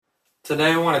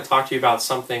Today I want to talk to you about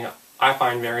something I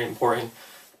find very important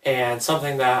and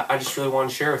something that I just really want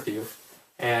to share with you.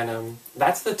 And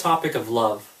that's the topic of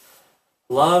love.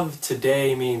 Love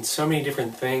today means so many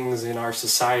different things in our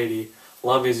society.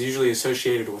 Love is usually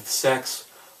associated with sex,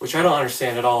 which I don't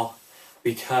understand at all,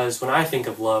 because when I think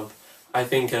of love, I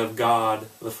think of God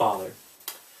the Father.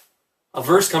 A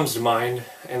verse comes to mind,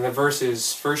 and the verse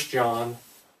is 1 John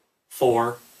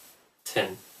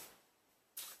 4:10.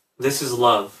 This is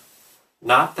love,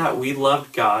 not that we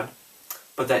loved God,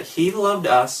 but that He loved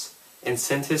us and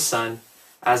sent His Son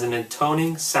as an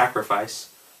atoning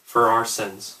sacrifice for our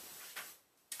sins.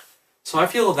 So I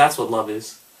feel that's what love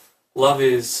is. Love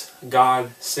is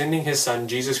God sending His Son,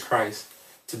 Jesus Christ,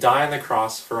 to die on the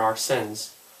cross for our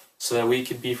sins so that we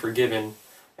could be forgiven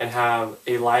and have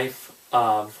a life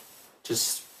of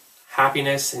just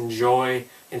happiness and joy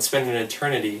and spend an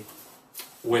eternity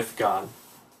with God.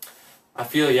 I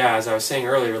feel, as I was saying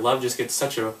earlier, love just gets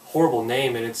such a horrible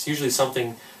name, and it's usually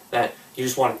something that you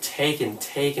just want to take and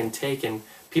take and take, and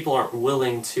people aren't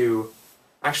willing to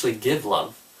actually give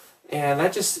love. And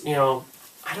that just, I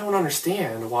don't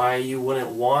understand why you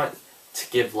wouldn't want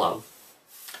to give love.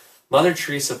 Mother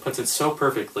Teresa puts it so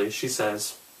perfectly. She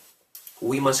says,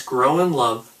 "We must grow in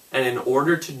love, and in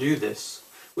order to do this,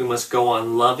 we must go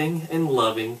on loving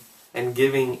and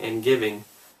giving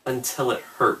until it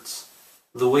hurts,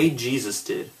 the way Jesus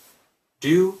did.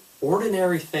 Do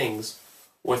ordinary things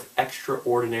with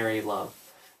extraordinary love."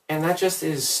 And that just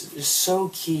is so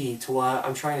key to what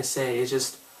I'm trying to say. It's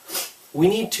just, we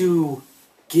need to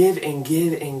give and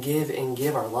give and give and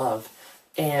give our love.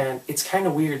 And it's kind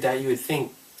of weird that you would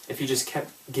think if you just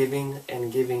kept giving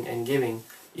and giving and giving,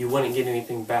 you wouldn't get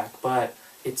anything back. But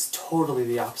it's totally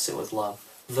the opposite with love.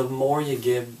 The more you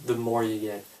give, the more you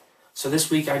get. So this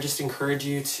week, I just encourage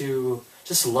you to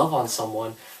just love on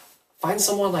someone. Find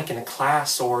someone like in a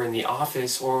class or in the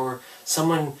office or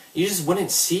someone you just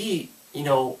wouldn't see,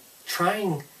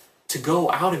 trying to go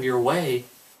out of your way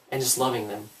and just loving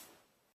them.